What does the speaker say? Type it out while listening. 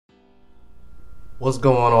What's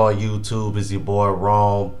going on YouTube? It's your boy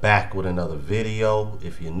Ron back with another video.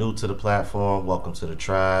 If you're new to the platform, welcome to the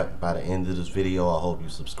tribe. By the end of this video, I hope you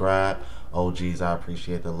subscribe. OGs, I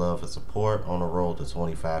appreciate the love and support. On the road to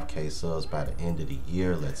 25k subs by the end of the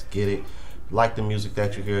year. Let's get it. Like the music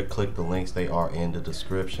that you hear, click the links. They are in the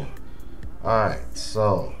description. Alright,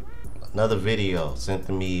 so another video sent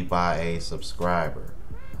to me by a subscriber.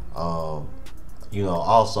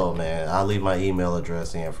 Also, man, I'll leave my email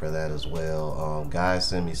address in for that as well. Guys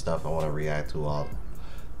send me stuff I want to react to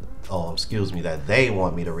that they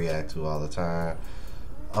want me to react to all the time.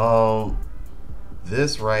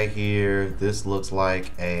 This right here, this looks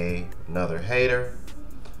like another hater.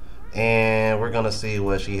 And we're gonna see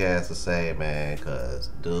what she has to say, man, cause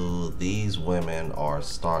dude, these women are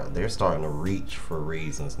starting to reach for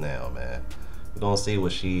reasons now, man. We're gonna see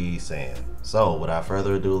what she's saying. So without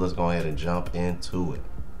further ado, let's go ahead and jump into it.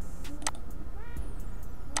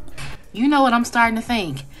 You know what I'm starting to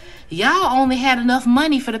think? Y'all only had enough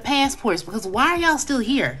money for the passports, because why are y'all still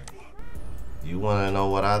here? You wanna know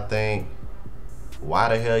what I think? Why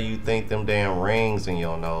the hell you think them damn rings in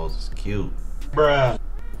your nose is cute? Bruh.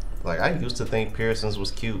 Like, I used to think piercings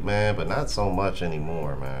was cute, man, but not so much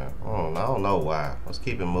anymore, man. I don't know why. Let's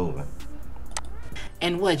keep it moving.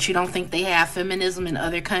 And what, you don't think they have feminism in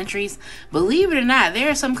other countries? Believe it or not, there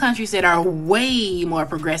are some countries that are way more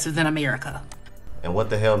progressive than America. And what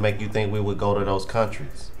the hell make you think we would go to those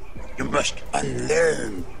countries? You must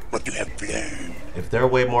unlearn what you have learned. If they're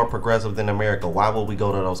way more progressive than America, why would we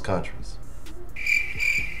go to those countries?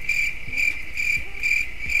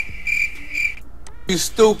 You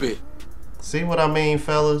stupid. See what I mean,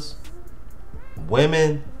 fellas?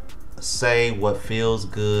 Women say what feels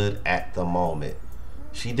good at the moment.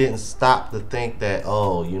 She didn't stop to think that,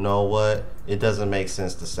 oh, you know what? It doesn't make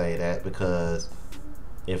sense to say that, because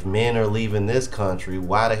if men are leaving this country,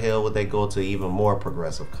 why the hell would they go to even more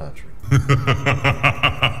progressive country?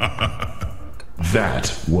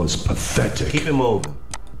 That was pathetic. Keep it moving.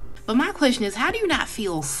 But my question is, how do you not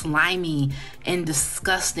feel slimy and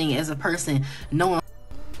disgusting as a person knowing?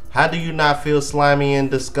 How do you not feel slimy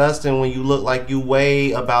and disgusting when you look like you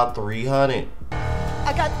weigh about 300?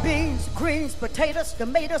 I got beans, greens, potatoes,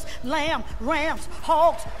 tomatoes, lamb, rams,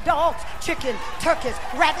 hogs, dogs, chicken, turkeys,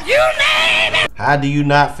 rabbits. You name it! How do you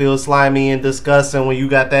not feel slimy and disgusting when you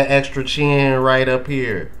got that extra chin right up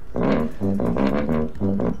here? You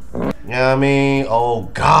know what I mean? Oh,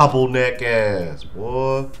 gobble neck ass,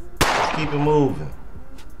 boy. Let's keep it moving.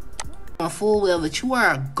 Full well that you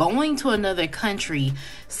are going to another country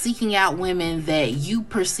seeking out women that you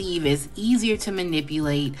perceive as easier to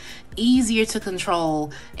manipulate, easier to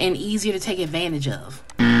control, and easier to take advantage of.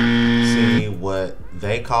 See, what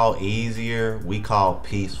they call easier, we call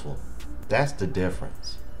peaceful. That's the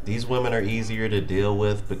difference. These women are easier to deal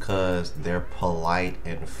with because they're polite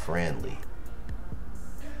and friendly.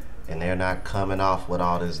 And they're not coming off with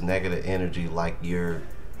all this negative energy like you're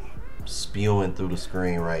spewing through the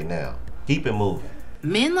screen right now. Keep it moving.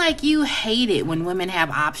 Men like you hate it when women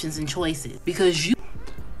have options and choices, because you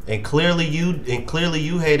clearly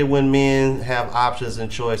you hate it when men have options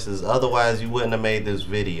and choices. Otherwise you wouldn't have made this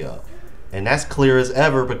video. And that's clear as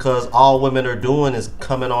ever, because all women are doing is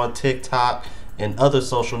coming on TikTok and other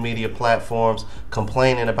social media platforms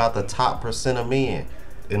complaining about the top % of men.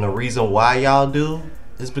 And the reason why y'all do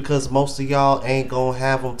is because most of y'all ain't gonna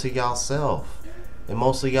have them to y'allself. And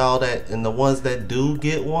most of y'all and the ones that do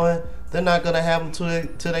get one, they're not gonna have them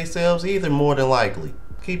to themselves either, more than likely.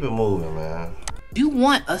 Keep it moving, man. You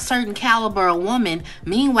want a certain caliber of woman,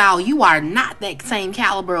 meanwhile you are not that same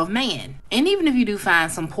caliber of man. And even if you do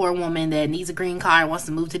find some poor woman that needs a green card, wants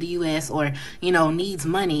to move to the US, or needs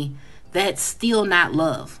money, that's still not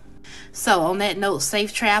love. So on that note,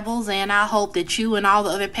 safe travels, and I hope that you and all the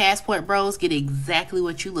other passport bros get exactly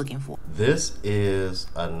what you're looking for. This is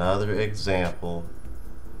another example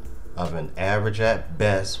of an average at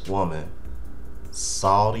best woman,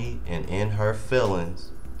 salty and in her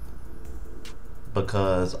feelings,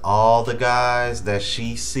 because all the guys that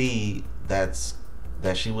she see that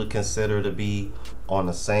she would consider to be on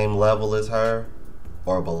the same level as her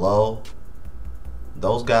or below,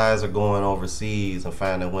 those guys are going overseas and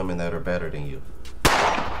finding women that are better than you.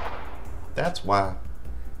 That's why.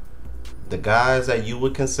 The guys that you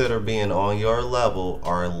would consider being on your level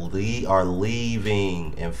are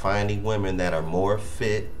leaving and finding women that are more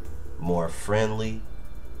fit, more friendly,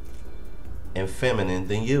 and feminine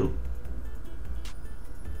than you.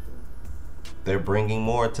 They're bringing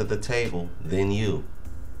more to the table than you.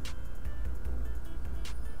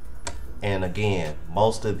 And again,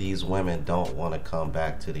 most of these women don't want to come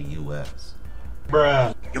back to the US.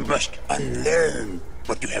 Bruh. You must unlearn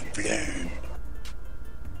what you have learned.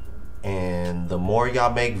 And the more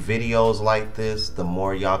y'all make videos like this, the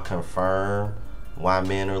more y'all confirm why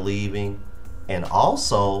men are leaving, and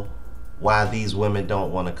also why these women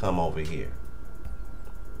don't want to come over here.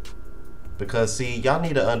 Because see, y'all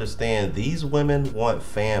need to understand, these women want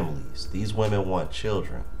families. These women want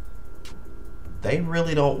children. They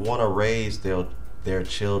really don't want to raise their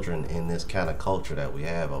children in this kind of culture that we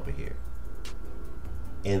have over here.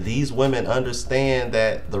 And these women understand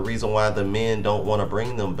that the reason why the men don't want to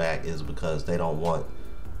bring them back is because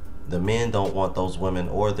the men don't want those women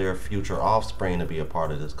or their future offspring to be a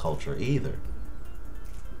part of this culture either.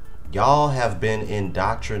 Y'all have been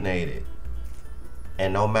indoctrinated.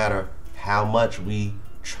 And no matter how much we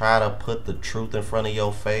try to put the truth in front of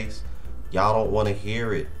your face, y'all don't want to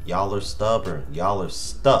hear it. Y'all are stubborn. Y'all are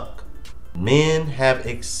stuck. Men have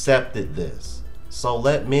accepted this. So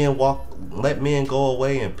let men go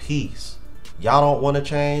away in peace. Y'all don't want to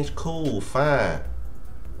change? Cool, fine.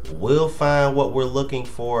 We'll find what we're looking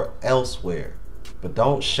for elsewhere. But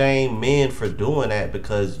don't shame men for doing that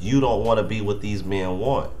because you don't want to be what these men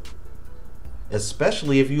want.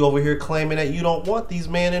 Especially if you over here claiming that you don't want these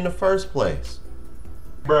men in the first place.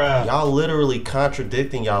 Bruh. Y'all literally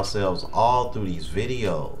contradicting yourselves all through these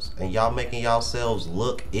videos. And y'all making yourselves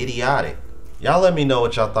look idiotic. Y'all let me know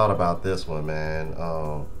what y'all thought about this one, man.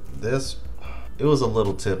 It was a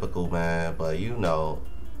little typical, man, but you know,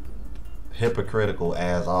 hypocritical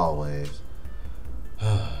as always.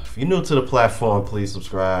 If you're new to the platform, please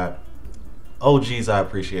subscribe. OGs, I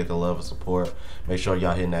appreciate the love and support. Make sure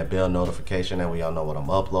y'all hitting that bell notification, that way y'all know what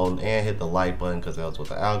I'm uploading, and hit the like button because it helps with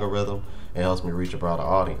the algorithm. It helps me reach a broader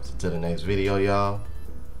audience. Until the next video, y'all.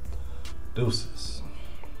 Deuces.